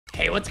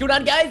Hey, what's going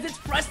on, guys? It's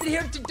Preston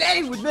here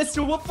today with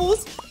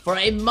MrWoofless for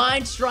a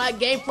MineStrike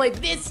gameplay.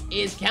 This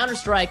is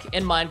Counter-Strike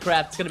in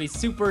Minecraft. It's gonna be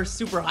super,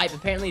 super hype.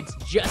 Apparently, it's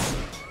just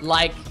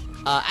like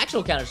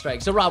actual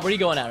Counter-Strike. So, Rob, where are you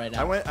going at right now?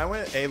 I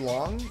went a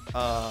long.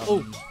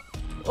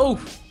 Oh.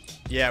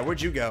 Yeah, where'd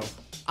you go?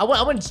 I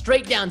went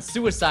straight down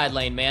suicide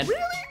lane, man.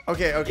 Really?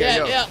 Okay, Yeah,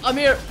 yo. yeah. I'm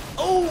here.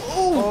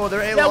 Oh, they're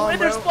a yeah, long, we're in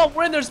their bro. spawn.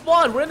 We're in their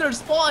spawn. We're in their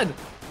spawn.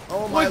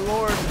 Oh my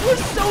lord. We're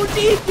so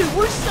deep, dude.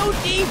 We're so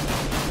deep.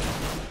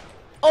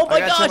 Oh my I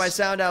gotta gosh. turn my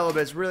sound down a little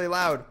bit. It's really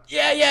loud.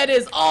 Yeah, it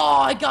is. Oh,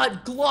 I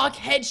got Glock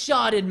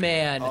headshotted,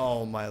 man.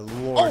 Oh my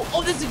lord.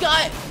 Oh, this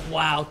guy.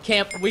 Wow,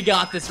 we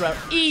got this round.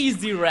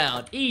 Easy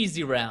round.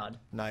 Easy round.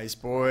 Nice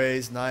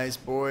boys, nice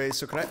boys.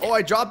 So can I? Oh,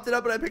 I dropped it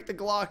up and I picked the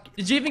Glock.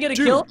 Did you even get a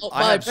Dude, kill? Oh,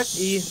 I have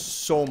press E.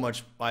 so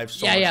much. I have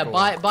so Yeah, much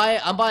gold.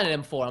 I'm buying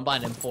an M4. I'm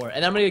buying an M4, and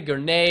then I'm gonna get a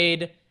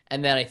grenade,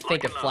 and then I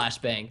think a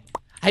flashbang.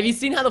 Have you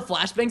seen how the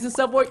flashbangs and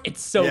stuff work? It's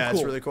so Yeah, cool.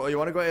 it's really cool. You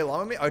want to go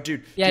along with me? Oh,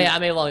 dude. Yeah,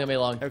 I'm A-long.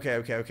 Okay.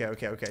 Okay,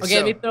 So,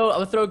 I'm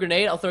gonna throw a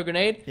grenade. I'll throw a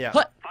grenade. Yeah.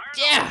 Hut.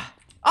 Yeah.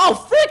 Oh,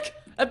 frick!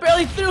 I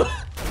barely threw.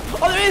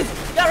 Oh, there is.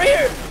 Got right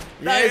here.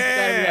 Nice.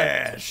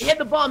 Yes. He had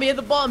the bomb. He had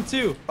the bomb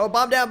too. Oh,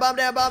 bomb down.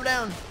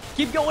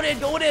 Keep going in.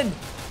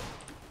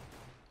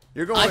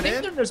 You're I going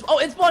think in? there's. Oh,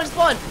 it's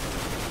spawn.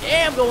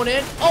 Yeah, I'm going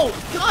in. Oh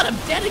God, I'm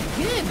dead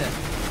again.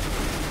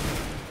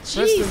 Jeez,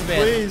 Preston,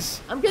 man.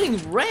 please. I'm getting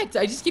wrecked.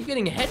 I just keep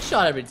getting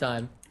headshot every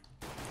time.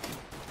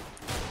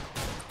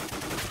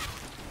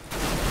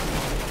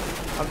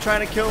 I'm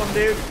trying to kill him,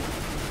 dude.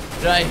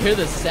 Did I hear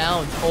the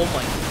sounds? Oh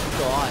my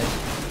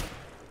gosh.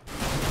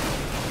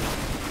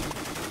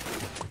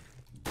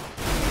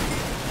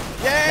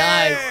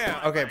 Yeah.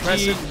 Nice. Okay,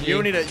 Preston, GG.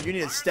 you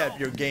need to step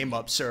your game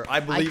up, sir. I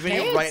believe in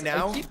you can't. right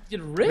now. I keep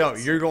getting ripped. No,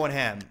 you're going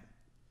ham.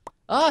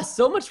 Ah,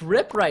 so much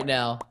rip right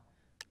now.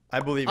 I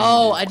believe in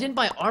Oh, you. I didn't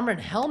buy armor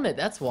and helmet.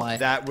 That's why.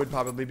 That would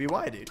probably be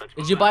why, dude.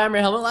 Did you buy armor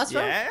and helmet last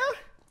round? Yeah?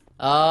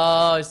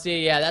 Oh,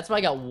 see, yeah, that's why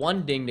I got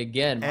one dinged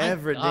again. My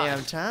Every gosh.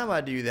 damn time I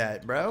do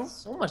that, bro.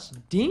 So much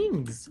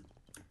dings.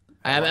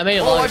 I made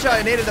a Oh, lot. watch out.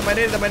 I naded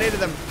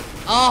them.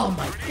 Oh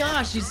my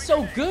gosh, he's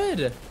so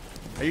good.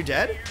 Are you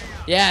dead?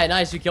 Yeah,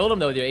 nice. You killed him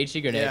though with your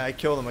HE grenade. Yeah, I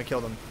killed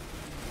him.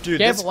 Dude,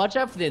 Careful, watch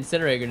out for the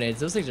incinerator grenades.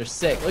 Those things are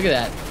sick. Look at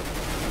that.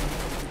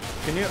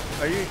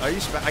 are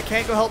you I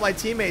can't go help my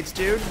teammates,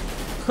 dude.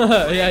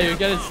 Yeah, you're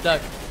getting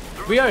stuck.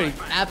 We are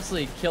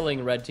absolutely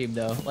killing red team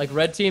though. Like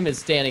red team is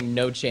standing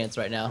no chance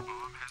right now.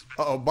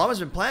 Uh-oh, bomb has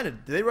been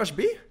planted. Did they rush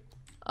B?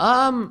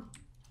 I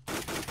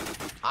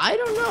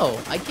don't know.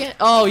 I can't.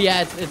 Oh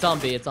yeah, it's on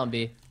B. It's on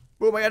B.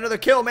 Boom, I got another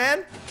kill,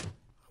 man.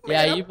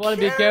 Yeah, Man, you want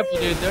to be careful,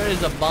 dude. There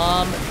is a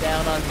bomb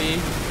down on B.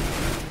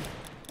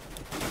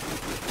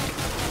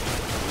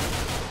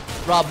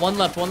 Rob, one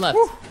left.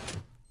 All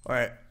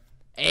right.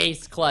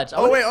 Ace clutch.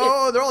 Oh, wait.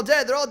 Oh, they're all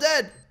dead.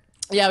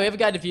 Yeah, we have a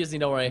guy defusing.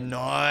 Don't worry.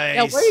 Nice.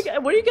 Yeah,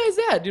 where are you guys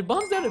at, dude?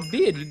 Bomb's down at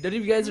B. None of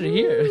you guys are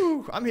here.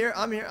 Ooh, I'm here.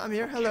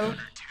 Hello.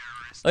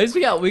 At least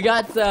they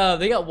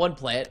got one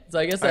plant. So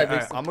I guess that All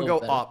makes right, I'm it gonna go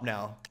better. op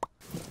now.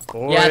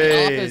 Boys. Yeah,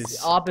 the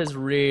op is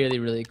really,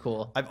 really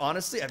cool.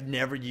 I've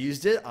never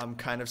used it. I'm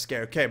kind of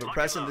scared. Okay, but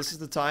Preston, this is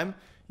the time.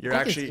 You're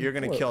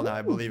gonna kill now.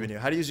 I believe in you.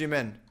 How do you zoom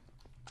in?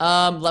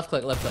 Left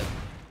click.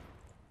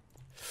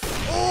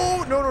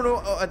 Oh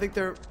no. Oh, I think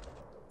they're.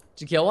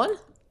 Did you kill one?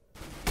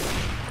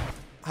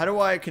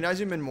 Can I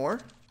zoom in more?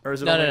 Or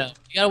is it No. only...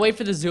 You gotta wait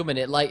for the zoom in.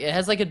 It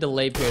has like a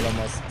delay period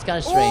almost. It's kind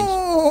of strange.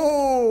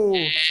 Oh!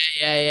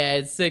 Yeah,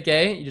 it's sick,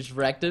 eh? You just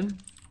wrecked him.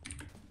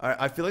 Alright,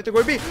 I feel like they're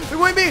going B.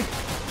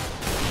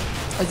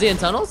 Is he in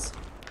tunnels?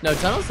 No,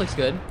 tunnels looks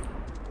good.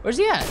 Where's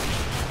he at?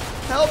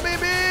 Help me,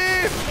 B!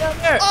 Down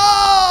there.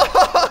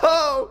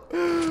 Oh!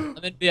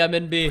 I'm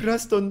in B.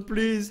 Preston,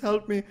 please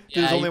help me. Dude,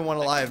 Yeah, there's only one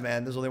alive,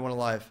 man. There's only one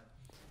alive.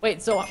 Wait,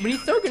 so when you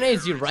throw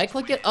grenades, you right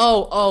click it?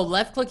 Oh,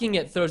 left clicking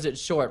it throws it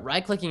short.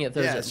 Right clicking it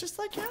throws Yeah, it. it's just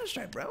like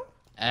Counter-Strike, bro.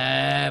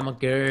 My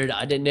god,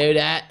 I didn't know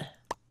that.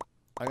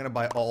 I'm gonna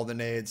buy all the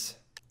nades.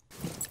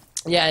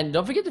 Yeah, and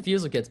don't forget the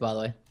fusel kits, by the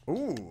way.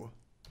 Ooh,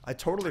 I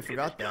totally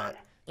forgot that.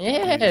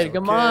 Yeah,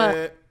 come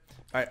on.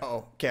 Alright,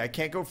 okay, I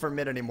can't go for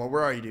mid anymore.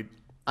 Where are you, dude?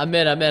 I'm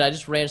in. I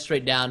just ran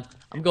straight down.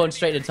 I'm going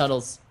straight into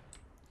tunnels.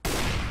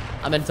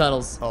 I'm in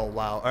tunnels. Oh,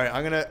 wow. Alright,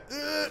 I'm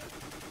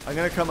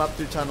gonna come up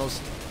through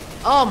tunnels.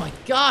 Oh my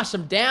gosh,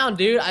 I'm down,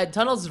 dude.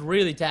 Tunnels is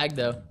really tagged,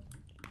 though.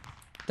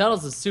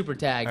 Tunnels is super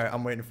tagged. Alright,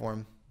 I'm waiting for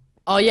him.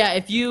 Oh, yeah,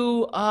 if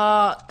you,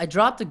 I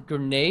dropped a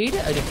grenade,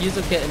 a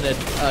defusal kit, and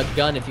a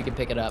gun if you can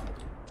pick it up.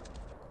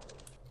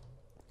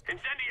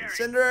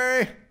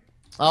 Incendiary!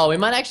 Oh, we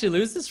might actually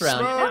lose this round.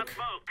 Smoke!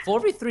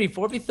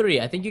 4v3.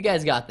 I think you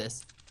guys got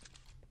this.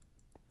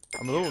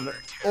 I'm a little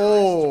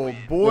Oh,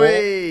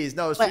 boys!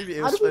 No, it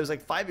Wait, was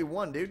like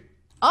 5v1, dude.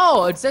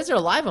 Oh, it says they're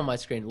alive on my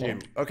screen. Lol.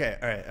 Dude, okay,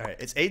 alright.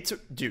 It's 8 to...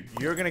 Dude,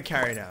 you're gonna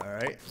carry now,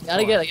 alright?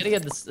 I gotta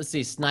get this, let's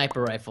see,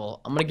 sniper rifle.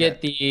 I'm gonna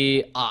get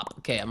the op.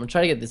 Okay, I'm gonna try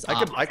to get this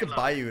op. I could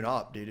buy you an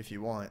op, dude, if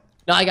you want.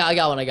 No, I got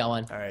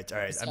one. Alright.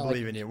 I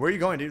believe in you. Where are you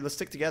going, dude? Let's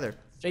stick together.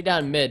 Straight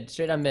down mid.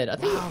 I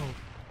think. Wow.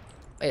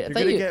 Wait, I You're thought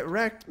gonna you. get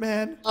wrecked,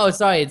 man. Oh,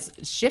 sorry.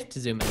 It's shift to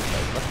zoom in.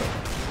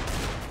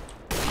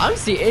 I don't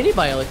see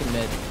anybody looking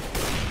mid.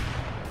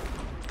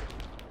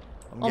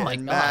 I'm Oh my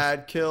getting gosh.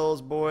 mad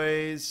kills,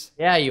 boys.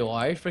 Yeah, you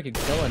are. You're freaking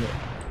killing it.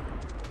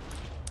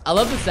 I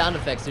love the sound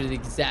effects. They're the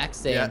exact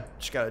same. Yeah,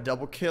 just got a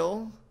double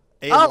kill.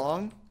 A Oh.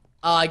 long.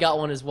 Oh, I got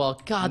one as well.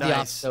 God, the op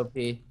Nice. is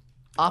OP.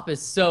 Op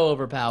is so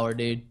overpowered,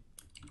 dude.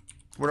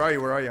 Where are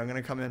you? Where are you? I'm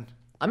gonna come in.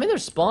 I'm in their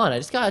spawn. I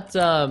just got,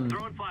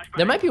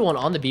 there might be one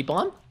on the B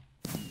bomb.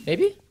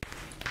 Maybe?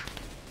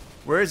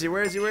 Where is he?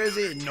 Where is he? Where is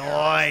he?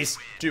 Nice.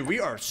 Dude, we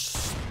are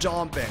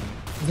stomping.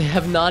 They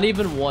have not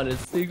even won a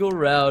single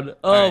round.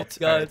 Oh, Alright,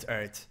 God.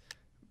 alright.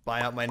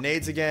 Buy out my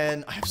nades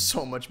again. I have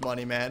so much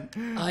money, man.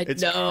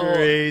 It's know.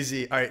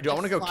 crazy. Alright, do I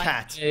want to go Fine.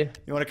 cat? You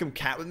want to come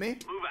cat with me?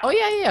 Oh,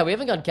 yeah. We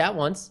haven't gone cat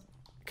once.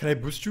 Can I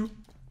boost you?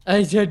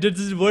 I said that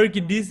doesn't work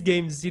in these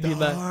games, CD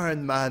man.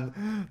 Darn,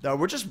 man. No,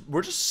 we're just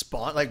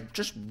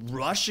just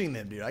rushing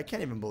them, dude. I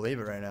can't even believe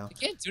it right now. I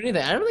can't do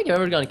anything. I don't think I've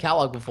ever gone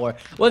catwalk before.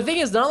 Well, the thing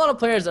is, not a lot of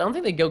players, I don't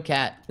think they go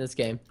cat in this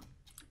game.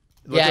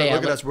 Look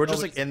at look, us. We're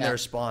just like in cat. their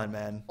spawn,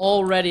 man.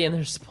 Already in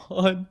their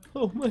spawn.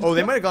 Oh my Oh, they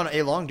God. might have gone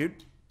A long,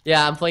 dude.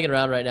 Yeah, I'm flanking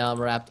around right now. I'm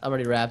wrapped. I'm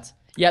already wrapped.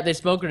 Yeah, they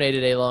smoke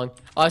grenaded A long.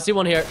 Oh, I see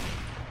one here.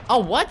 Oh,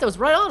 what? That was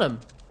right on him.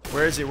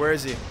 Where is he? Where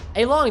is he?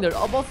 A long, they're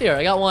all both here.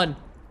 I got one.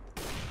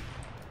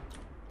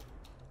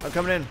 I'm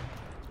coming in.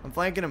 I'm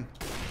flanking him.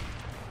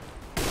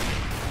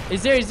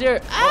 He's there. He's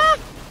there. Ah!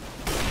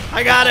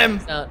 I got him.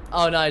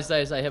 Oh, nice.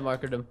 I hit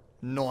markered him.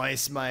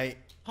 Nice, mate.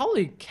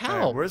 Holy All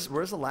cow. right,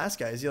 where's the last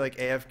guy? Is he like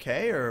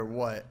AFK or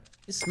what?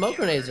 These smoke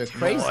grenades are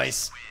crazy.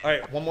 Nice. All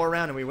right, one more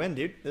round and we win,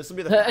 dude. This will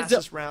be the It's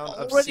fastest round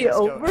of already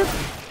CS:GO. over?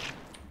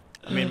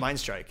 I mean,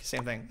 MineStrike,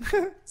 same thing.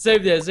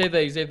 Same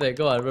thing.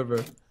 Go on,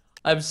 remember.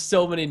 I have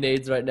so many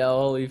nades right now.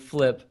 Holy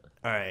flip.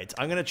 All right,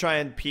 I'm gonna try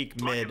and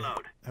peek mid. I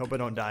hope I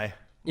don't die.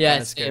 Yeah,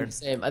 Kinda same, scared.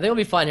 same. I think we'll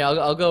be fine here.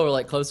 I'll go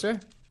like closer.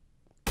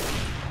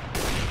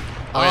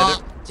 yeah,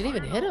 Didn't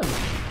even hit him.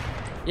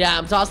 Yeah,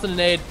 I'm tossing a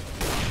nade.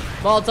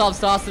 Molotov's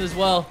tossing as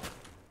well.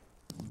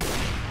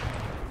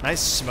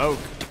 Nice smoke.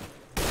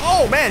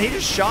 Oh man, he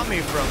just shot me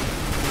from.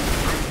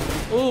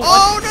 Ooh,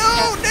 Oh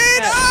no,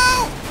 nade!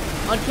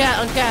 On cat.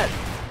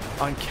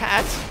 On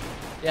cat.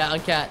 Yeah, on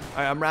cat. All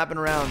right, I'm wrapping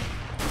around.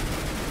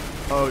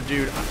 Oh,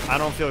 dude, I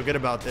don't feel good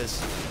about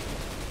this.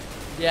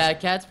 Yeah,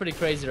 cat's pretty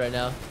crazy right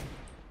now.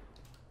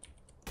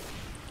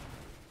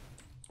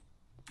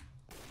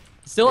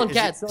 Still on Is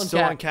cat. it Still on still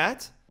cat. on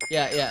cat?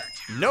 Yeah.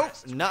 Nope,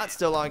 not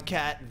still on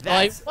cat. Oh,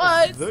 That's it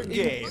was. the It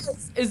game.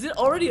 was. Is it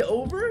already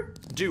over?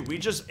 Dude, we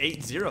just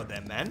 8-0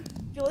 them, man.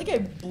 I feel like I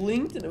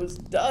blinked and it was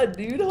done,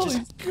 dude. Holy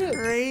Just shit.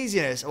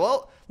 craziness.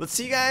 Well, let's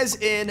see you guys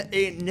in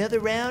another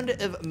round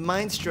of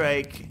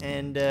MineStrike,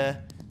 and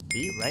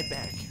be right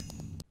back.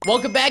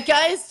 Welcome back,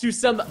 guys, to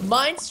some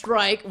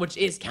MineStrike, which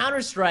is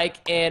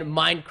Counter-Strike and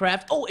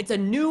Minecraft. Oh, it's a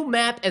new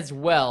map as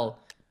well.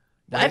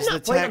 Where's the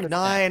Tech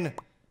 9?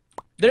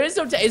 There is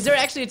no tech. Is there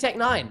actually a Tech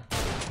 9?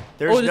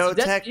 There's Oh, no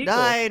that's Tech illegal.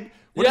 9.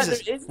 What Yeah, is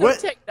this? there is no what?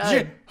 Tech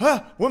 9.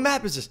 Huh? What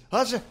map is this?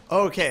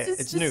 Okay, This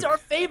it's is new. our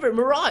favorite,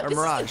 Mirage. Or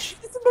Mirage.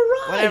 It's a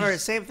Mirage. Whatever,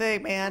 same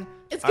thing, man.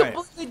 It's All right.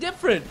 completely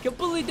different.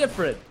 Completely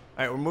different.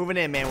 All right, we're moving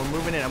in, man. We're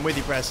moving in. I'm with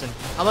you, Preston.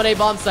 I'm on a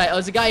bomb site. Oh,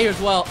 there's a guy here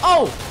as well.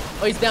 Oh,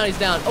 he's down.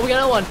 Oh, we got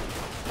another one.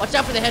 Watch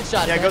out for the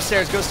headshot. Yeah, man. go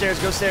stairs.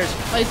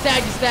 Oh, He's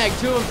tagged.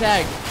 Two of them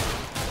tagged.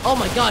 Oh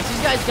my gosh,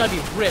 these guys gotta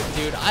be ripped,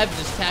 dude. I've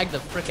just tagged the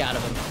frick out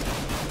of them.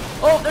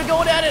 Oh, they're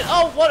going at it.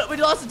 Oh, what? We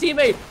lost a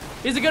teammate.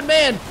 He's a good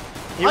man.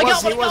 I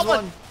got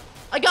one.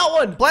 I got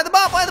one. Plant the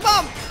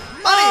bomb.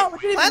 Money. Oh, we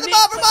didn't Plant the even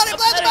bomb for need- money.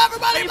 Plant the bomb for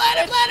money. Plant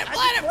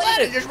it.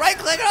 Plant it. Just right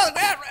click it on the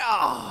ground.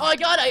 Oh my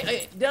god,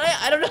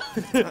 I don't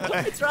know.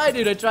 I tried,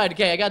 dude.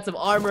 Okay, I got some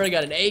armor. I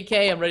got an AK.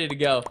 I'm ready to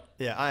go.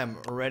 Yeah, I am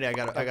ready. I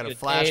got a Good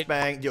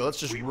flashbang. Yo, let's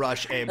just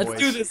rush A, boys.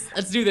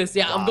 Let's do this.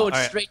 Yeah, I'm going All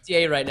right. straight to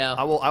A right now.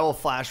 I will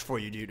flash for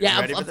you, dude. Yeah,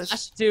 You ready I'm for this?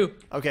 flashing too.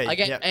 Okay,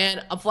 yeah.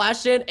 And I'm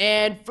flashing,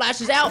 and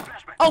flash is out.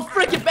 Oh,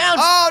 frick, it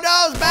bounced. Oh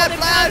no, it's bad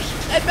flash.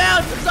 It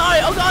bounced. I'm sorry.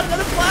 Oh god,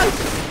 another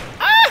flash.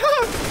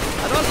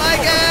 I don't like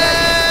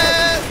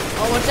it.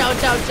 Oh, watch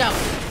out.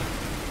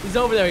 He's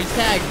over there. He's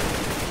tagged.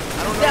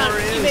 I don't know Down.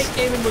 where he Teammate is.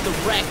 came in with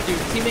a wreck, dude.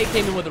 Teammate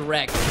came in with a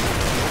wreck.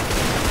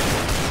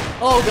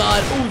 Oh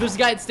god. Ooh, there's a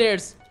guy at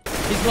stairs.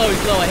 He's low.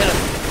 I hit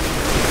him.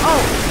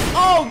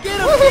 Oh, get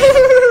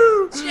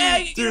him.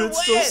 Jay, Dude,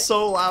 it's still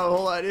so loud.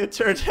 Hold on, it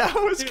turned out.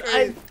 It was Dude,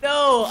 crazy. I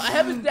know. I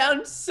have it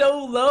down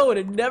so low, and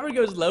it never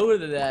goes lower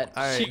than that.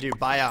 All right, Shit. dude,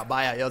 buy out.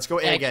 Yeah, let's go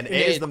A Yeah, again. A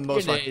grenades, is the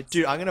most fun. grenades.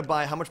 Dude, I'm gonna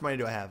buy. How much money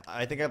do I have?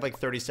 I think I have like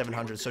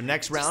 3,700. So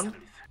next round,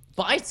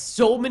 Buy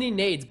so many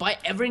nades. Buy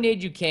every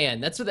nade you can.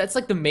 That's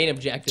like the main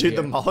objective. dude,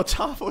 here. the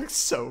Molotov looks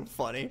so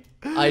funny.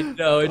 I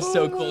know, it's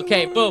so cool.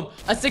 Okay, boom.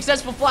 A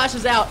successful flash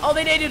is out. Oh,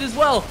 they naded as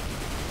well.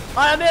 All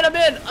right, I'm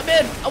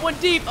in. I went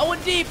deep.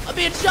 I'm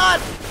being shot.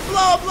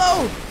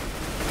 Blow.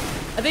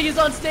 I think he's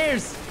on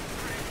stairs.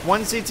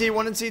 One CT,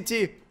 one in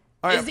CT.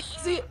 All right,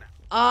 Is he?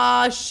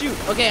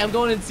 Shoot. Okay, I'm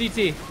going in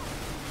CT.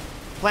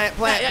 plant.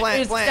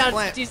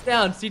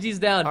 CT's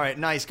down. All right,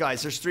 nice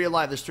guys. There's 3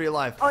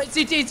 alive. Oh,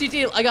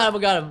 CT. I got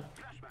him.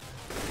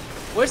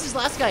 Where's this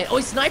last guy? Oh,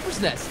 he's Sniper's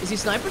Nest. Is he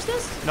Sniper's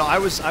Nest? No, I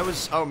was,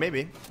 oh,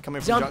 maybe.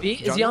 Coming from B?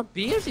 Is he on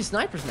B or is he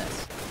Sniper's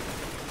Nest?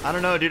 I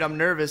don't know, dude. I'm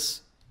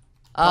nervous.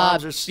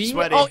 Bombs are B?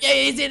 sweaty. Oh, yeah,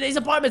 he's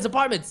apartments.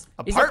 Apartments?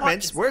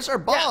 Where's our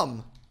bomb?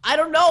 Yeah. I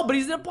don't know, but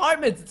he's in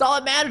apartments. It's all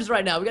that matters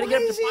right now. We gotta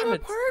get him to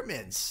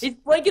apartments. He's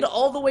flanking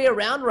all the way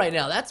around right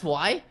now. That's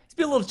why. He's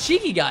being a little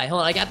cheeky guy.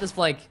 Hold on, I got this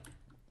flank.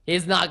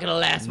 He's not gonna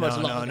last much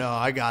longer. No,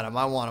 I got him.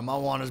 I want him. I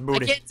want his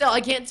booty.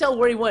 I can't tell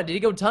where he went. Did he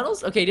go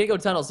tunnels? Okay, he did go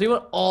tunnels. So he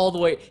went all the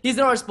way. He's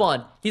in our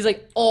spawn. He's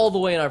like all the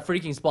way in our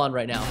freaking spawn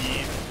right now.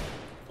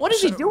 What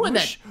is he doing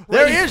that?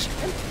 There he is.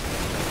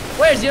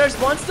 Where is he in our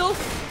spawn still?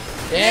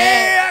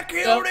 Yeah, I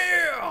killed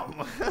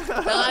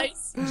him.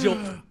 Nice. All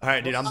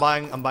right, dude. I'm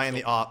buying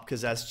the op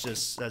because that's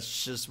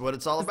just what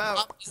it's all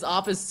about. This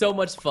op is so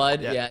much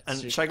fun. Yeah. And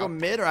should I go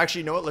mid or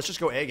actually, you know what? Let's just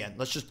go A again.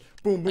 Let's just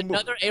boom.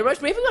 Another A rush.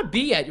 We haven't got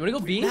B yet. You wanna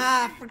go B?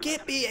 Nah,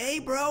 forget B. A,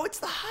 bro. It's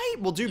the hype.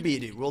 We'll do B,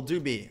 dude. We'll do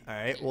B. All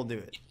right, we'll do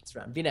it. Next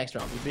round. B next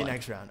round. B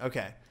next round.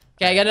 Okay.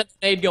 Okay, I got another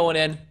nade going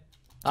in.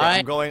 All right.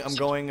 I'm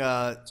going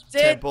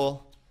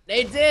temple.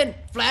 Nade's in.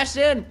 Flash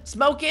in.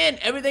 Smoke in.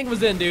 Everything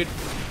was in, dude.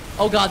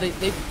 Oh god,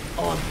 they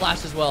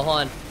flashed as well.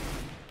 Hold on.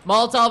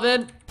 Molotov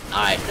in.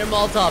 All right, they're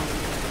Molotov.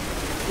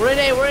 We're in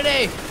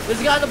A.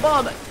 There's a guy on the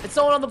bomb. It's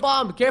someone on the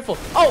bomb. Careful.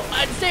 Oh,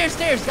 stairs.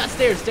 Got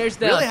stairs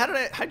down.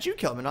 Really? How'd you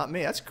kill him and not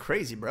me? That's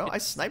crazy, bro. I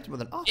sniped him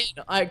with an op.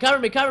 All right, cover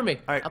me.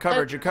 All right,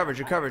 you're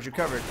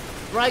covered.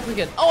 Right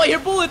clicking. Oh, I hear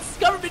bullets.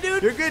 Cover me,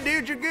 dude. You're good,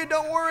 dude. You're good.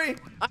 Don't worry.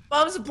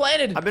 Bombs are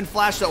planted. I've been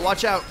flashed though.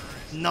 Watch out.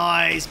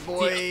 Nice,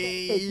 boy.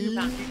 B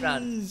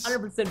round.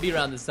 100% B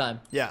round this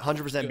time. Yeah,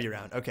 100% B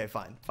round. Okay,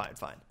 fine.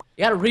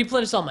 You gotta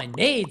replenish all my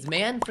nades,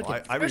 man.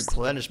 I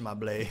replenish my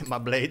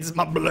blades.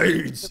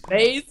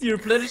 Base? You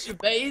replenish your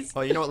base?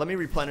 Oh, you know what? Let me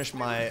replenish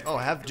my. Oh,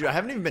 I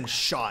haven't even been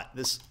shot.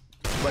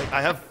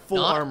 I have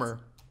full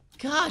armor.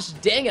 Gosh,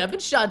 dang it! I've been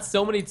shot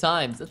so many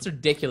times. That's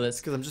ridiculous.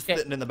 Because I'm just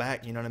sitting in the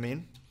back. You know what I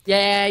mean?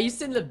 Yeah, you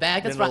sit in the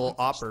back. That's right. A little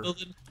opper.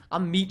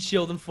 I'm meat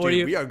shielding for Dude,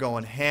 you. We are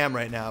going ham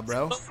right now,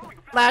 bro.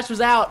 Flash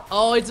was out.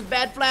 Oh, it's a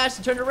bad flash.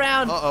 Turn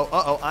around.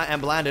 Uh-oh. I am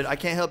blinded. I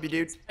can't help you,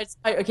 dude.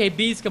 Okay,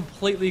 B's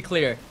completely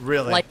clear.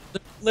 Really? Like,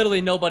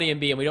 literally nobody in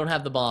B, and we don't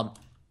have the bomb.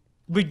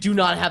 We do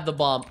not have the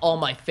bomb. Oh,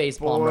 my face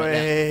bomb right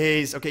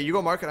now. Okay, you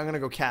go mark it. I'm going to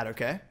go cat,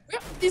 okay? Where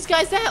are these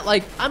guys at?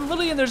 Like, I'm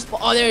literally in their spawn.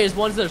 Oh, there he is.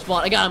 One's in their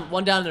spawn. I got him.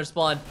 One down in their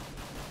spawn.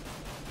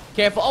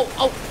 Careful.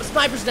 Oh,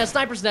 sniper's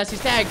nest.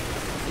 He's tagged.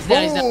 He's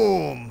down.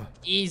 Boom.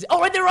 Easy. Oh,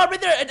 right there.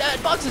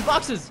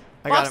 Boxes.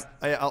 I got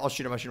him. I'll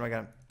shoot him. I got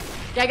him.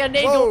 Yeah, I got a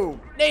nade. Whoa.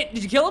 Nade,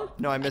 did you kill him?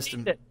 No, I missed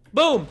him.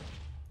 Boom.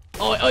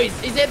 Oh,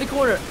 he's in the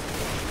corner.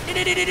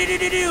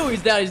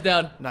 He's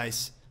down.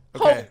 Nice.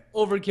 Okay.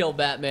 Oh, overkill,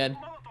 Batman. Do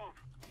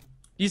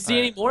you see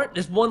any more?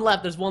 There's one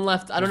left.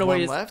 I don't know where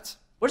he is. Left?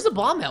 Where's the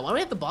bomb at? Why don't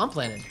we have the bomb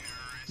planted?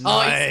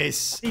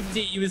 Nice. Oh,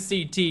 CT. You was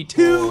CT.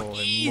 Too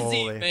easy,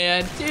 moly.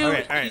 man. Too easy. All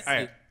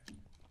right.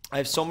 I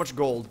have so much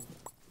gold.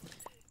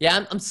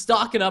 Yeah, I'm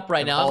stocking up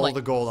right now. All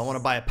the gold. I want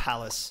to buy a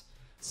palace.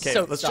 Okay,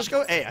 let's just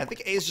go A. I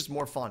think A is just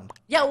more fun.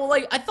 Yeah, well,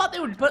 like, I thought they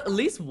would put at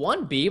least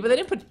one B, but they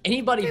didn't put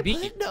anybody B.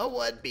 Put no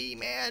one B,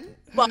 man.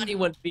 Nobody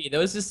went B. That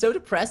was just so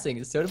depressing.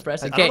 It's so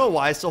depressing. I don't know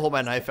why I still hold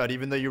my knife out,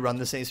 even though you run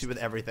the same speed with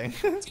everything.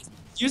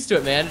 Used to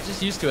it, man.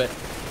 Just used to it.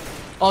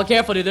 Oh,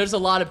 careful, dude. There's a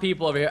lot of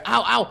people over here.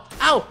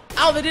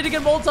 Ow. They did a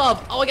good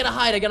Molotov. Oh, I gotta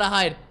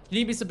hide. You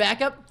need me some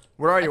backup?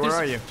 Where are you?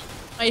 Right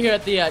here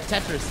at the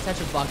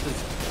Tetris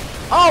boxes.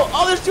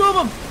 Oh, there's two of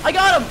them. I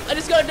got him. I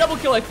just got a double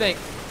kill, I think.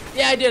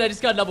 Yeah, I did. I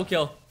just got a double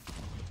kill.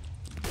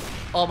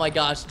 Oh my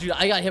gosh, dude,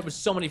 I got hit with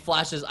so many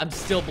flashes. I'm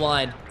still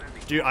blind.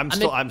 Dude, I'm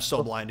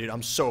so blind, dude.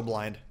 I'm so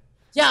blind.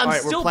 Yeah, All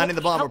right, we're planting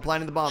the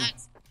bomb.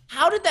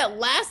 How did that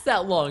last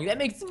that long? That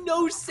makes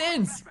no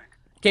sense.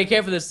 Okay,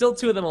 careful. There's still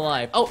two of them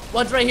alive. Oh,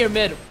 one's right here,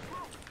 mid.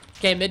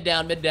 Okay, mid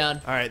down.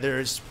 All right,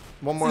 there's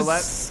one more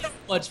left. So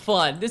much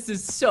fun. This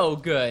is so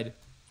good.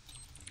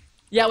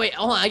 Yeah, wait,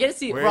 hold on. I gotta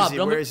see. Rob,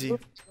 where is he?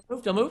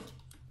 Don't move.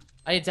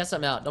 I need to test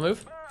something out. Don't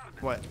move.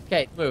 What?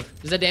 Okay, move.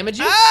 Does that damage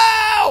you?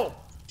 Ow!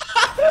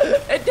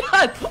 It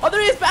does! Oh,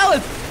 there he is!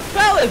 Balance!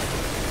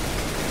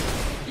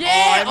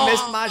 Yeah! Oh, I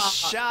missed my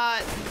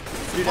shot.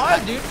 Dude,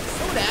 hard, dude.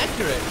 So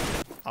inaccurate.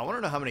 I want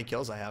to know how many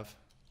kills I have.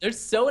 They're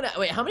so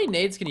wait, how many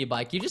nades can you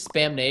buy? Can you just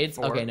spam nades?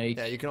 4. Okay, no,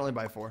 yeah, you can only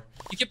buy 4.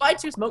 You can buy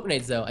 2 smoke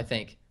grenades though, I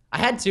think. I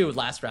had 2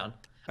 last round.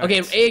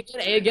 Okay, right.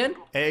 A again?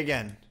 A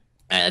again.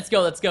 Alright,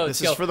 let's go.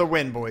 This is for the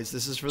win, boys.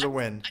 This is for the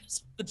win. I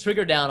just put the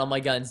trigger down on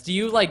my guns. Do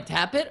you like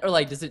tap it or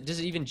like does it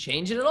even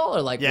change it at all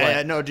or like what?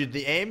 Yeah, no, dude,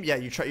 the aim, you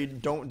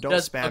don't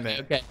spam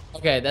it.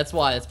 Okay, that's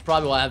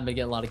probably why I haven't been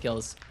getting a lot of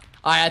kills.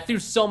 Alright, I threw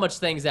so much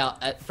things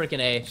out at freaking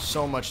A.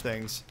 So much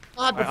things.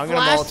 God, I'm gonna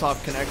Molotov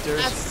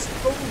connectors. That's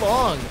so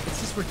long. It's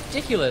just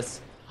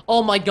ridiculous.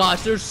 Oh my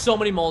gosh, there's so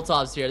many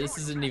Molotovs here. This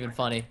isn't even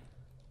funny.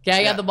 Okay,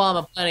 I got the bomb.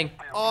 I'm planning.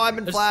 Oh, I've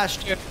been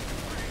flashed.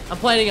 I'm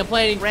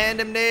planning.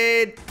 Random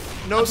nade.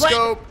 No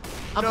scope.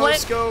 No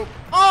scope.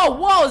 Oh,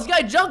 whoa, this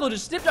guy Jungle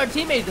just snipped our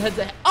teammate.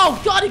 Oh,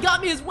 God, he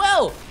got me as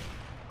well.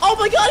 Oh,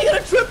 my God, he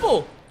got a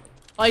triple.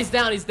 Oh, he's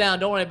down.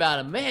 Don't worry about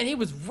him. Man, he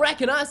was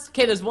wrecking us.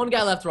 Okay, there's one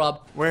guy left,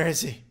 Rob. Where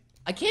is he?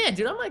 I can't,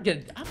 dude. I'm not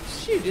good.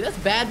 Shoot, dude. That's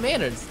bad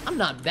manners. I'm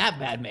not that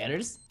bad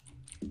manners.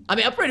 I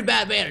mean, I'm pretty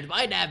bad manners, but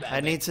I ain't that bad. I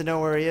need to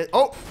know where he is.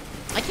 Oh!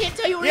 I can't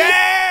tell you where he is.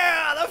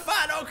 Yeah! The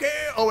final kill!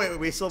 Oh, wait,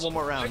 we still have one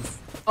more round.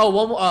 Oh,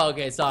 one more. Oh,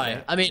 okay, sorry.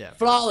 Yeah, I mean, yeah.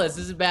 flawless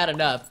isn't bad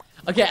enough.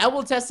 Okay, I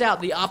will test out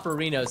the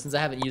Operino since I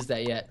haven't used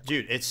that yet.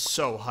 Dude, it's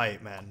so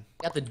hype, man.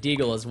 Got the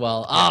Deagle as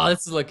well. Oh,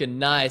 this is looking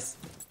nice.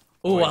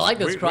 Ooh, I like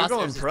those crosshairs. We're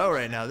going pro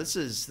right now. This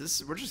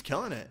is we're just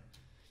killing it.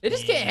 They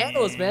just can't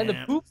handle us, man. The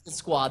Poofle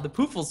squad. The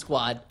Poofle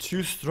squad.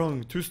 Too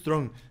strong. Too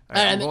strong. All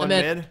All right, right, I'm going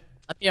mid.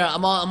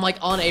 I'm like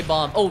on A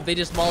bomb. Oh, they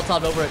just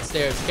Molotov over at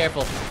stairs.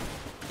 Careful.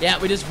 Yeah,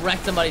 we just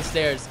wrecked somebody's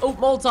stairs. Oh,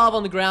 Molotov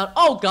on the ground.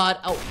 Oh, God.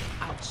 Oh,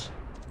 ouch.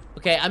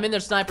 Okay, I'm in their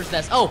sniper's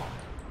nest. Oh,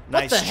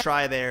 nice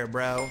try there,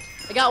 bro.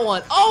 I got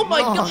one. Oh, my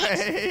God.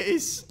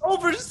 Nice.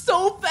 Over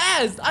so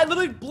fast. I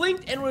literally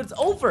blinked and it's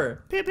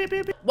over. Beep, beep,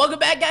 beep, beep. Welcome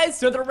back, guys,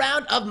 to another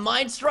round of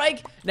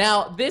MineStrike.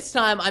 Now, this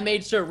time, I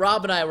made sure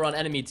Rob and I were on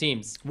enemy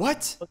teams.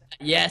 What?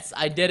 Yes,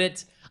 I did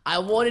it. I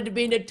wanted to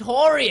be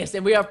notorious,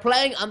 and we are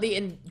playing on the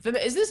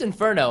Is this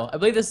Inferno? I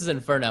believe this is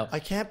Inferno. I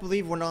can't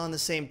believe we're not on the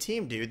same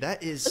team, dude.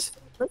 That is...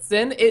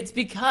 Listen, it's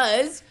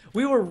because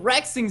we were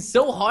rexing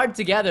so hard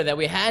together that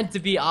we had to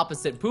be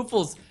opposite.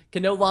 Poofles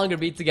can no longer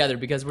be together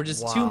because we're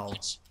just too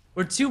much.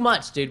 We're too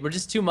much, dude. We're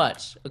just too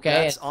much,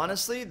 okay?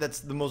 Honestly, that's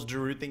the most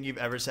Drew thing you've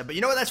ever said. But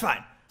you know what? That's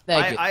fine.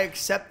 Thank you. I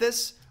accept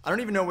this. I don't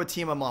even know what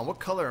team I'm on. What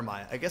color am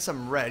I? I guess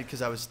I'm red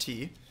because I was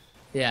T.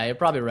 Yeah, you're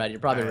probably right. You're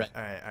probably right.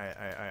 All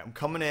right. I'm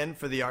coming in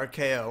for the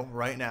RKO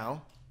right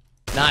now.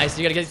 Nice.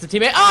 You gotta get some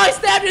teammate. Oh, I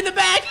stabbed you in the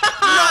back.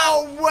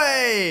 No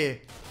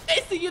way.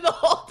 Chasing you the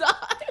whole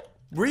time.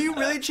 Were you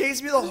really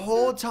chasing me the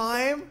whole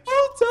time?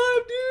 Whole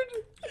time,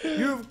 dude.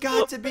 You've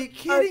got to be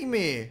kidding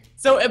me.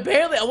 So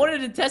apparently, I wanted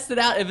to test it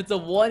out if it's a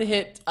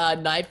one-hit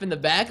knife in the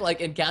back,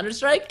 like in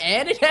Counter-Strike,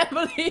 and it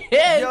definitely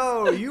is.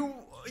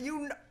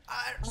 Yo,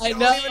 I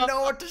don't even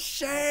know what to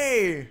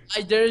say.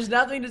 There's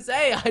nothing to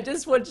say. I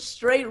just went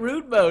straight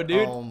rude mode,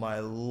 dude. Oh my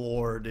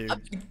lord, dude.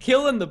 I've been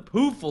killing the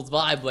Poofles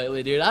vibe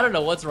lately, dude. I don't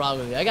know what's wrong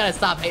with me. I gotta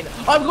stop hating.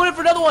 Oh, I'm going in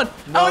for another one.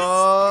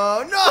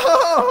 No.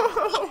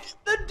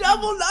 The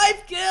double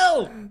knife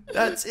kill.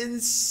 That's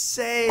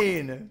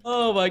insane.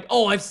 Oh my.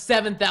 Oh, I have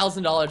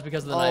 $7,000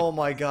 because of the knife. Oh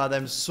my god,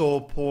 I'm so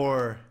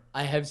poor.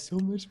 I have so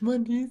much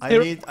money.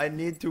 I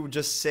need to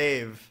just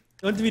save.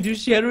 Want me to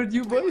share with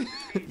you, boy?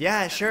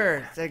 Yeah, sure.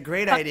 It's a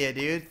great idea,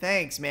 dude.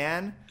 Thanks,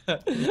 man.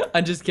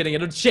 I'm just kidding. I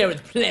don't share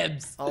with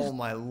plebs. Oh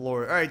my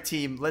lord. All right,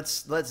 team.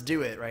 Let's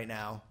do it right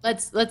now.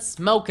 Let's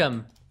smoke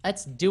him.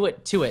 Let's do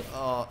it to it.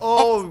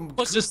 Oh,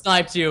 just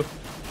sniped you.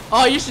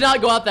 Oh, you should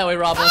not go out that way,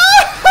 Robin.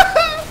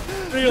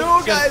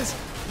 No, guys.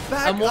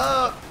 Back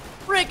up.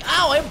 Frick!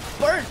 Ow! I'm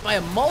burnt by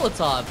a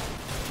Molotov.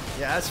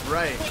 Yeah, that's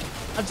right.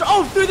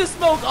 Oh, through the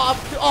smoke.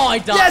 Oh, I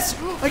died. Yes,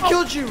 I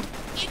killed you.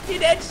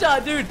 18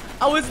 headshot, dude.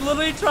 I was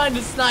literally trying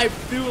to snipe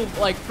through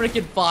like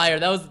freaking fire.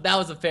 That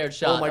was a fair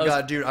shot. Oh my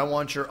god, dude, I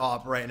want your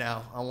op right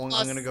now. I'm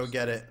gonna go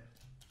get it.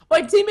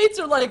 My teammates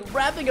are like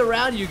wrapping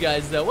around you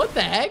guys though. What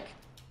the heck?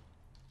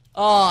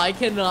 Oh, I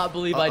cannot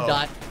believe I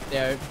died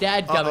there.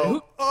 Dad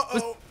coming.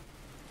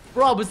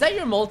 Bro, was that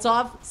your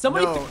Molotov?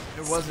 Somebody. No,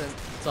 it wasn't.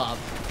 Molotov.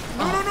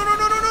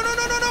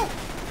 No.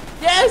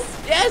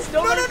 Yes.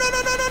 No. No.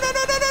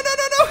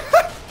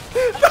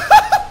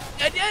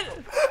 I did.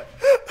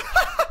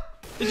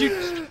 Did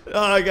you?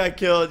 Oh, I got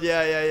killed.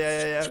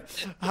 Yeah.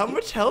 How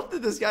much health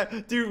did this guy?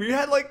 Dude, we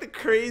had like the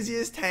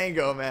craziest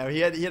tango, man. He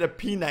had a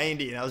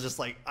P90, and I was just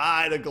like,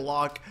 I had a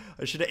Glock.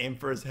 I should have aimed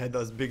for his head. That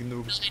was big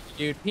noob.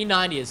 Dude,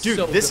 P90 is Dude,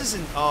 so this good.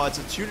 isn't. Oh, it's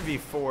a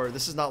 2v4.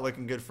 This is not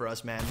looking good for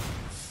us, man.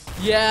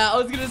 Yeah, I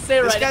was gonna say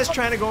this guy's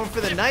trying to go in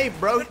for the knife,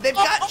 bro. They've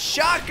got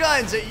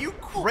shotguns. Are you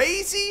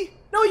crazy?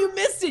 No, you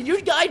missed it. Your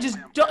guy just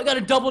got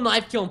a double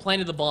knife kill and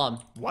planted the bomb.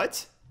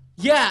 What?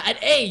 Yeah,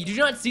 at A. Did you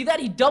not see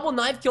that? He double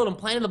knife killed and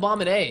planted the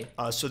bomb at A.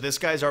 So this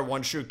guy's our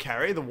one-shoot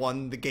carry, the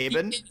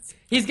Gaben?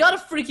 He's got a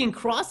freaking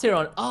crosshair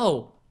on.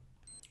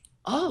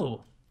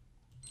 Oh.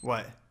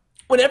 What?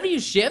 Whenever you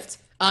shift,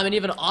 and you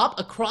have an op,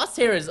 a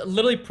crosshair is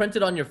literally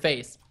printed on your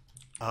face.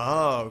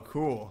 Oh,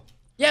 cool.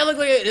 Yeah, look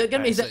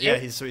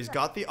like so he's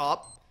got the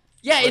op.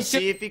 Yeah, Let's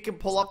see if he can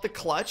pull up the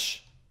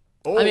clutch.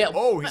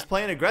 Oh, he's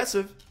playing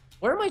aggressive.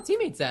 Where are my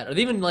teammates at? Are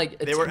they even like?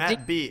 They were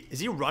at B. Is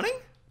he running?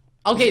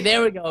 Okay,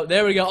 there we go.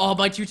 Oh,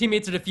 my two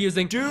teammates are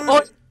defusing. Dude,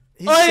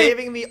 he's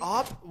saving the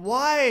op?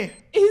 Why?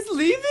 He's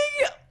leaving?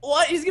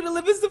 What? He's gonna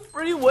live as the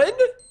free win?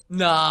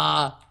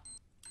 Nah.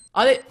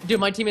 Dude,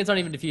 my teammates aren't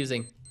even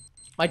defusing.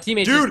 My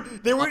teammates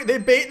they were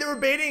baiting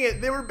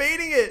it.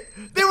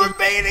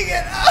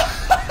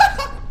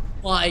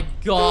 My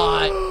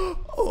god.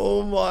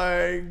 Oh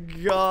my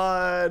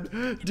god.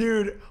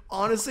 Dude,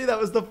 honestly, that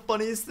was the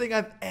funniest thing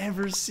I've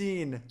ever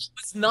seen.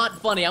 It's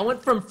not funny. I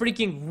went from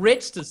freaking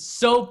rich to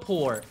so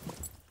poor.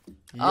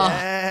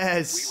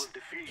 Yes.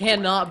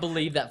 Cannot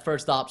believe that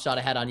first op shot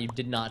I had on you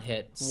did not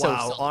hit.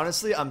 Wow,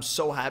 honestly, I'm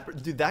so happy.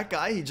 Dude, that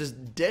guy, he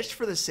just dished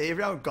for the save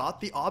round, got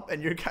the op,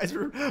 and your guys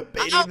were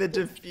baiting the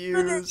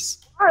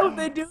defuse. Why would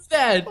they do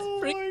that?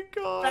 Oh my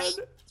god.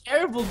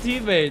 terrible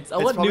teammates.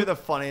 It's probably the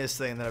funniest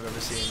thing that I've ever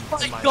seen.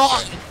 Oh in my MineStrike.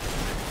 god!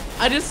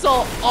 I just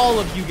saw all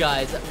of you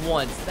guys at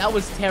once. That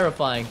was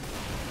terrifying.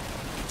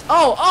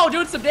 Oh,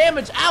 doing some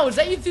damage. Ow, is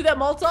that you threw that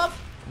Molotov?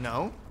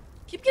 No.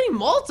 Keep getting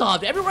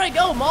Molotov. Everywhere I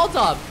go,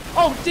 Molotov.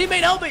 Oh,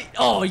 teammate, help me.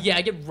 Oh, yeah,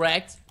 I get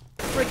wrecked.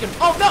 Freaking.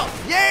 Oh, no.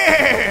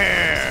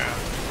 Yeah!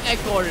 That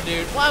corner,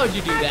 dude. Why would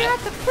you do that? I got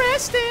the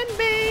Preston,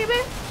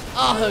 baby.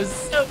 Oh, that was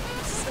so.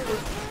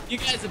 You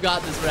guys have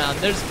got this round.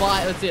 There's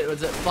five. Let's see.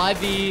 Was it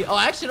 5v? Oh,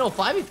 actually, no,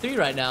 5v3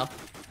 right now.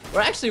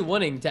 We're actually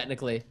winning,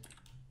 technically.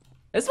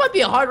 This might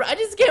be a hard round. I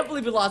just can't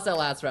believe we lost that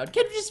last round.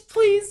 Can we just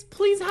please,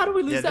 how do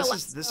we lose that last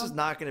round? This is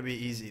not going to be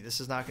easy.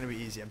 This is not going to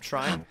be easy. I'm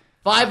trying.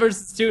 5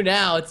 versus 2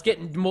 now. It's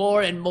getting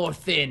more and more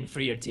thin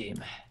for your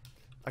team.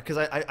 Because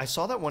I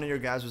saw that one of your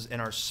guys was in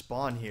our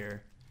spawn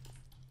here.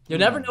 You'll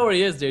never know where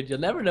he is, dude. You'll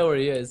never know where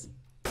he is.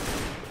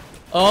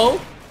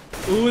 Oh.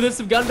 Ooh, there's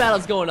some gun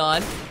battles going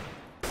on.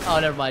 Oh,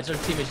 never mind. Our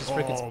teammate's just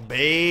freaking. Oh,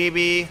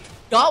 baby.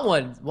 Got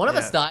one. One of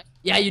us died.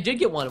 Yeah, you did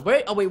get one.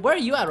 Where? Oh, wait. Where are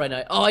you at right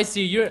now? Oh, I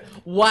see. You're.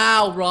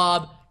 Wow,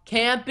 Rob.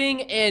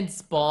 Camping and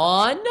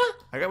spawn?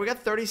 We got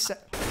 30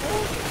 seconds.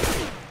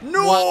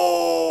 No!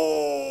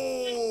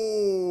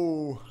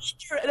 What?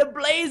 You're in a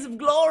blaze of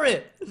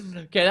glory.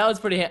 Okay, that was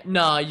pretty.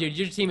 No,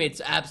 your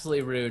teammate's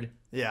absolutely rude.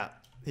 Yeah.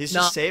 He's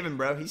just saving,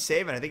 bro. He's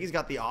saving. I think he's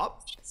got the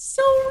op.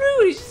 So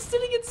rude. He's just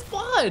sitting in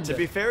spawn. To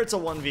be fair, it's a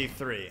 1v3.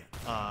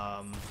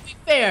 To be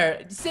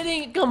fair,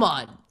 sitting. Come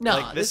on. No.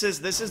 Like, this is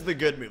the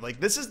good move. Like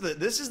this is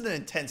the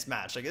intense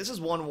match. Like this is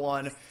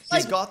 1-1.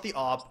 He's got the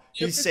op.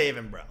 He's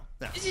saving, bro.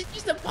 No. This is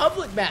just a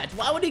public match.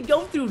 Why would he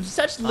go through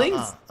such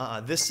links?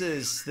 This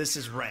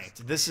is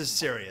ranked. This is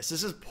serious.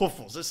 This is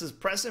Woofless. This is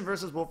Preston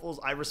versus Woofless.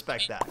 I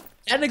respect that.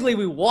 Technically,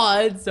 we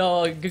won,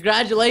 so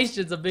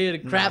congratulations on being a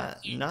crap.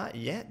 Not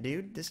yet,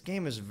 dude. This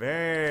game is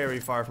very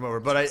far from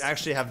over. But I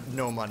actually have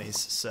no monies,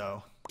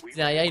 so.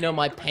 Now, yeah, you know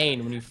my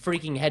pain when you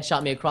freaking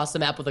headshot me across the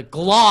map with a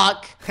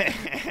Glock.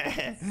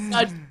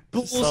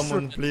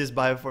 Someone please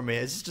buy it for me.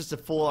 It's just a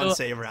full-on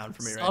save round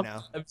for me right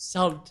now.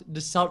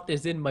 The salt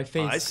is in my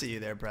face. I see you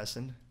there,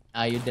 Preston.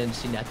 Ah, you didn't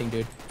see nothing,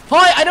 dude.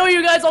 Hi, I know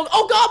you guys all.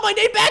 Oh god, my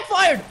nade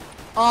backfired.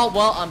 Oh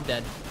well, I'm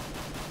dead.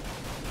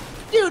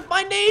 Dude,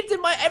 my nades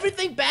and my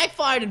everything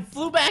backfired and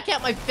flew back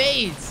at my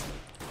face.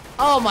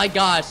 Oh my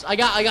gosh, I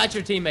got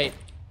your teammate.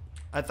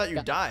 I thought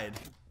you died.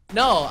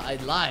 No, I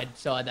lied,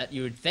 so that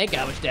you would think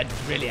I was dead.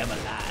 Really, I'm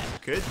alive.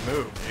 Good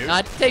move, dude.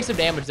 I did take some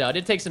damage though. I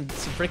did take some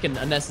freaking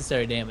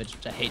unnecessary damage,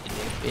 which I hate to do.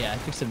 But yeah, I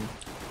took some.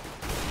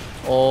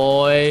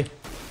 Oi,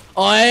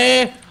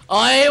 oi,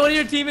 oi! One of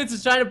your teammates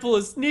was trying to pull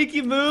a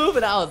sneaky move,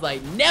 and I was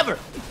like, never.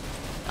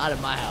 Not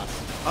in my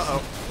house.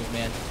 Uh-oh. Oh,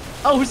 man.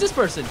 Oh, who's this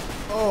person?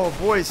 Oh,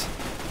 boys.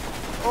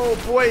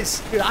 Oh,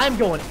 boys. Dude, I'm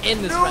going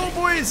in this wreck.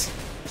 No, boys.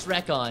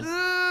 Shrek on.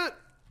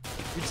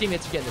 Your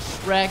teammates are getting the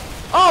Shrek.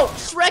 Oh,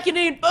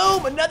 Shrekanine.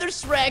 Boom, another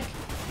Shrek.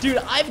 Dude,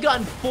 I've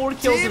gotten 4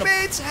 kills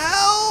Teammates,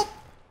 help!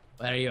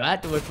 Where are you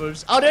at,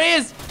 Woofless? Oh, there he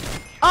is.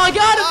 Oh, I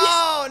got him.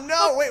 Oh,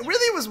 no. Wait,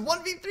 really? It was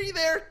 1v3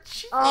 there?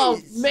 Jeez. Oh,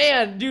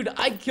 man. Dude,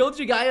 I killed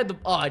your guy at the...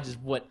 Oh, I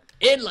just went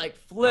in like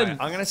Flynn. Right,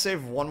 I'm going to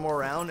save one more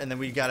round, and then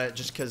we got to...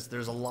 Just because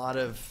there's a lot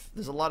of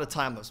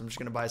time left, so I'm just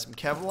going to buy some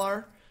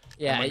Kevlar.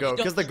 Yeah,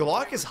 because the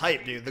Glock is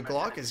hype, dude. The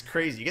Glock is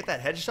crazy. You get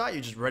that headshot,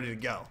 you're just ready to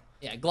go.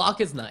 Yeah, Glock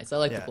is nice. I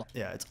like the Glock.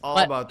 Yeah, it's all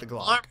about the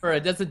Glock. Armor,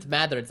 it doesn't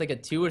matter. It's like a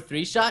 2 or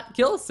 3 shot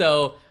kill,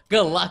 so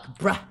good luck,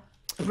 bruh.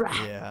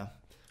 Yeah.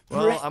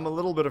 Well, I'm a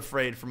little bit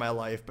afraid for my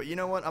life, but you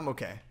know what? I'm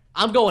okay.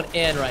 I'm going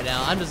in right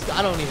now. I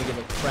don't even give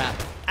a crap.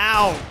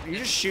 Ow! You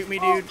just shoot me,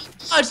 dude. Oh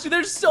my gosh, dude,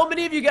 there's so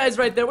many of you guys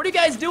right there. What are you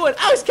guys doing?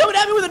 Oh, he's coming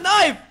at me with a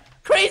knife.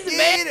 Crazy,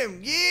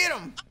 man. Get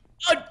him!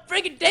 Oh,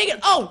 freaking dang it.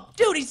 Oh,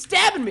 dude, he's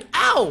stabbing me.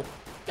 Ow!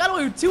 Got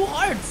away with 2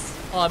 hearts.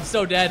 Oh, I'm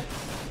so dead.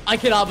 I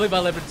cannot believe I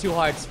lived with 2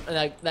 hearts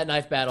in that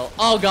knife battle.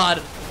 Oh,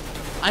 God.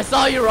 I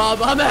saw you,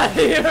 Rob. I'm out of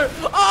here.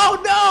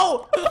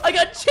 Oh, no. I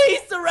got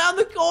chased around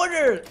the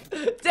corner.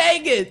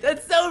 Dang it.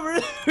 That's so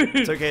rude.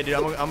 It's okay, dude.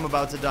 I'm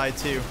about to die,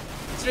 too.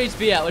 What's your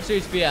HP at? What's your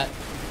HP at?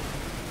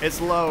 It's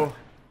low.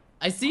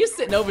 I see you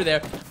sitting over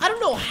there. I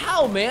don't know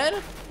how,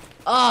 man.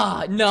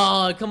 Ah,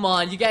 no. Come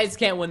on. You guys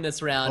can't win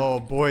this round. Oh,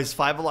 boys.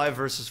 5 alive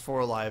versus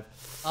 4 alive.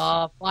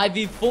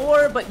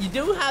 5v4, but you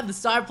do have the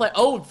star play.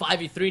 Oh,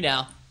 5v3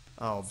 now.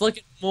 Oh. It's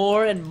looking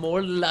more and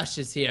more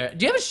luscious here.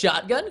 Do you have a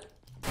shotgun?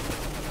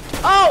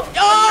 Oh!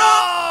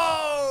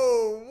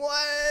 Oh! No!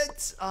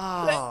 What?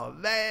 Oh,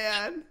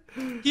 man.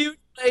 Huge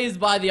plays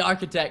by the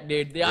architect,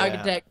 dude. The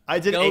architect. I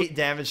did 8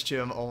 damage to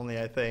him only,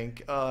 I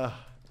think. Oh,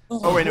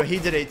 wait, no, he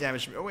did 8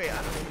 damage to me. Oh, wait,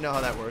 I don't even know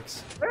how that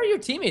works. Where are your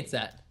teammates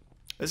at?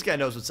 This guy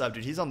knows what's up,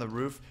 dude. He's on the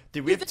roof.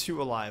 Dude, we have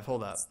 2 alive.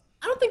 Hold up.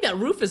 I don't think that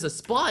roof is a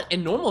spot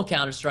in normal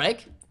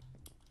Counter-Strike.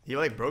 He,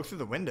 like, broke through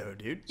the window,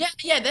 dude.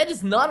 Yeah, that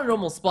is not a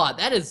normal spot.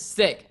 That is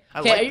sick.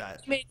 I like that. Are your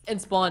teammates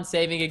and Spawn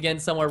saving again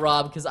somewhere,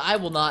 Rob? Because I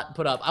will not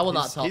put up. I will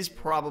not talk. He's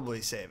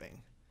probably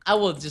saving. I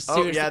will just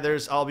seriously. Oh, yeah,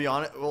 I'll be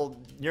honest. Well,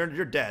 you're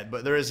dead,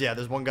 but there's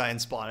one guy in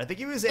Spawn. I think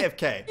he was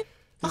AFK.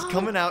 He's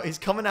coming out. He's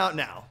coming out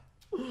now.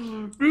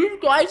 These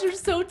guys are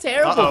so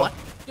terrible. Why are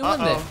you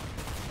doing this?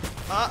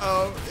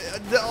 Uh-oh.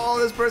 Oh,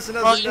 this person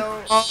doesn't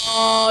know.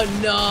 Oh,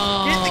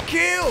 no. Get the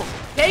kill.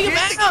 Take him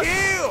Get out. the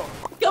kill.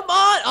 Come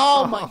on.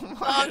 Oh, my my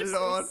God. This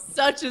Lord. is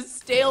such a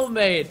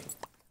stalemate.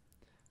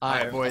 All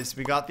right, boys.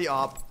 We got the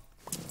op.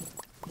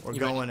 We're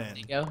going in.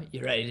 Tango?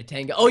 You ready to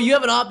tango? Oh, you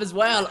have an op as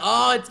well.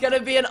 Oh, it's going to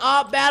be an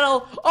op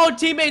battle. Oh,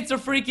 teammates are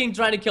freaking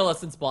trying to kill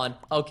us in spawn.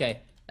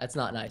 Okay. That's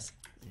not nice.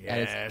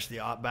 Yes, the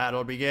op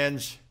battle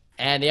begins.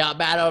 And the op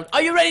battle.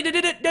 Are you ready to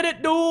did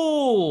it?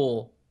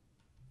 No.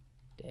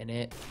 Damn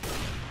it.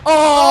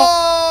 Oh!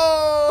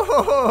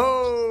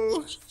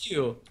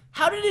 You.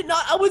 How did it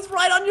not? I was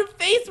right on your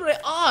face when I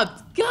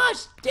opped.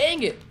 Gosh,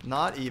 dang it.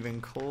 Not even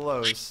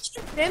close. I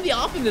understand the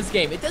op in this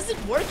game. It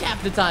doesn't work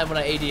half the time when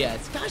I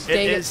ADS. Gosh,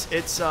 dang it.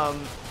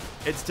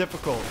 It's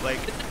difficult.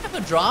 Like, does it have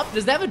a drop?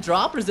 Does it have a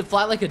drop, or does it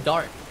fly like a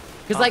dart?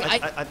 Because like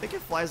I think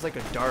it flies like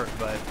a dart,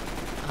 but.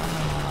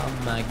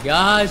 Oh my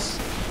gosh.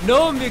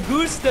 No, me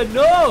gusta.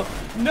 No.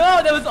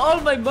 No, that was all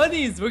my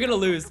monies. We're gonna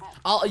lose.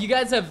 You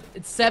guys have,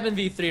 it's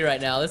 7v3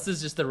 right now. This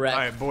is just the wreck. All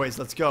right, boys,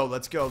 let's go.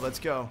 Let's go. Let's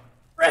go.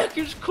 Wreck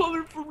is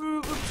coming for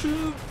me.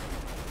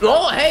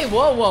 Oh, hey,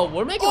 whoa.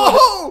 We're making.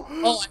 Oh!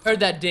 Oh, I heard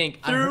that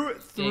dink.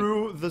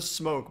 Through the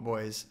smoke,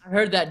 boys. I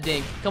heard that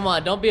dink. Come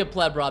on, don't be a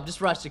pleb, Rob.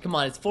 Just rush it. Come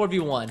on, it's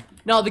 4v1.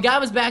 No, the guy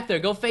was back there.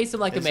 Go face him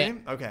like a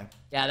man. Okay.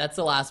 Yeah, that's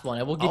the last one.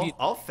 And we'll give you.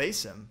 I'll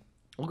face him.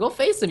 We'll go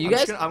face him. You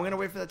guys. I'm gonna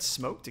wait for that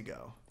smoke to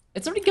go.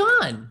 It's already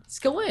gone. Let's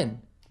go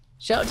in.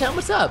 Tell him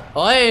what's up.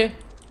 Oh, hey.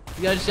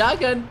 You got a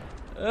shotgun.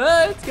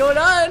 What's going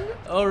on?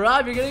 Oh,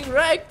 Rob, you're getting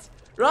wrecked.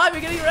 Rob,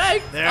 you're getting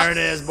wrecked. There it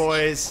is,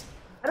 boys.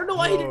 I don't know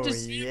why he didn't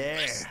just.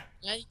 Yeah.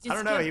 I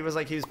don't know. He was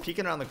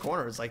peeking around the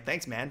corner. It's like,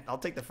 thanks, man. I'll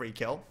take the free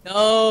kill.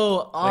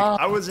 No.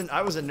 Like, I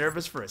wasn't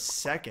nervous for a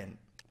second.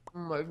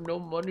 I have no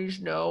monies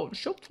now.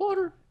 Shop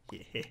Potter.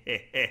 This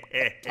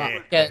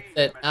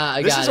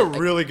is a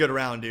really good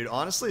round, dude.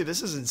 Honestly,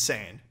 this is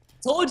insane.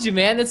 Told you,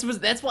 man.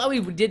 That's why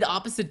we did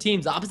opposite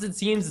teams. Opposite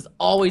teams is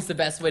always the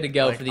best way to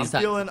go for these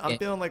types. I'm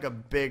feeling like a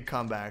big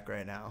comeback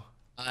right now.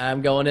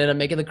 I'm going in. I'm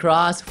making the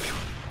cross.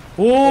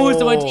 Ooh,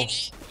 so my team.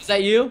 Is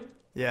that you?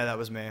 Yeah, that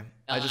was me.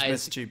 I just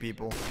missed 2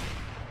 people.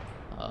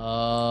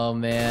 Oh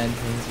man,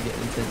 things are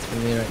getting intense for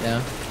me right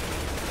now.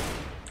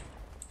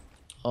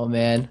 Oh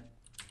man.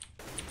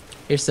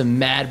 Here's some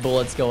mad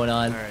bullets going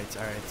on. All right.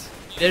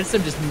 There's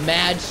some just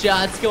mad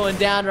shots going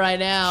down right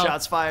now.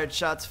 Shots fired.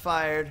 Shots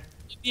fired.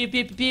 Pew,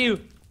 pew, pew,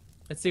 pew.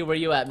 Let's see where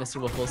you at,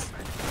 MrWoofless.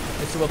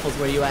 MrWoofless,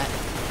 where you at?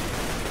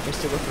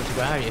 MrWoofless,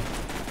 where are you?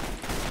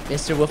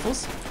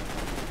 MrWoofless?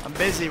 I'm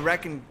busy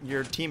wrecking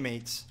your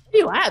teammates.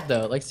 Where you at,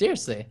 though? Like,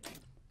 seriously.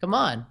 Come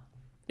on. What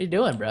are you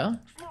doing, bro? What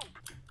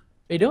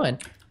are you doing?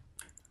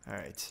 All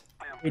right.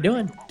 What are you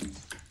doing? What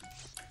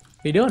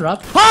are you doing,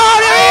 Rob?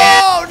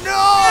 Oh, no!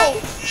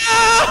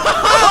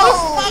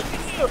 Oh,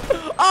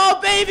 oh,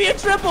 baby, a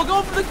triple.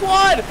 Going for the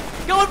quad.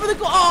 Going for the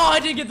quad. Oh, I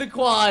didn't get the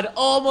quad.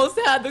 Almost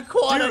had the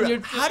quad on your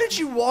team. How did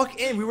you walk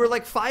in? We were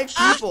like 5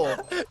 people.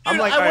 I'm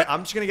like, all right,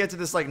 I'm just going to get to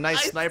this like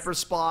nice sniper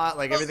spot.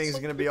 Like everything's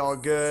going to be all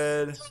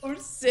good. So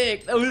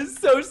sick. That was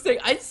so sick.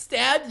 I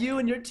stabbed you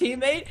and your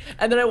teammate,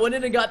 and then I went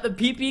in and got the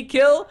PP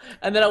kill,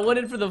 and then I went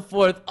in for the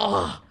 4th.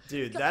 Oh.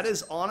 Dude, that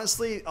is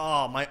honestly,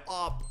 oh, my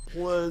op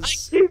was.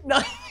 I keep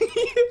not.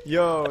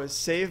 Yo,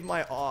 save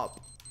my op.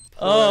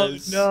 Oh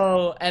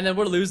no! And then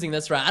we're losing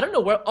this round. I don't know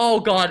where. Oh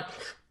god!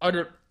 I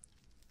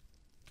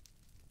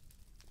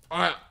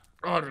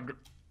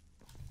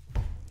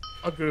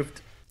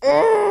goofed.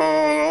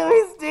 Oh,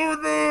 let's do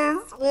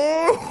this.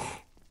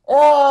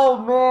 Oh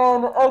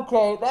man.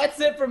 Okay,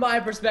 that's it from my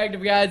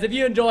perspective, guys. If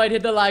you enjoyed,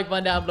 hit the like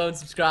button down below and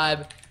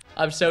subscribe.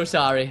 I'm so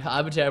sorry.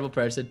 I'm a terrible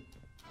person.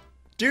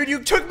 Dude,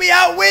 you took me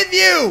out with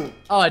you!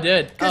 Oh, I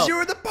did. Because you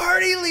were the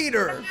party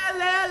leader.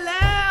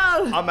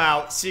 I'm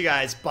out. See you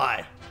guys.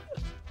 Bye.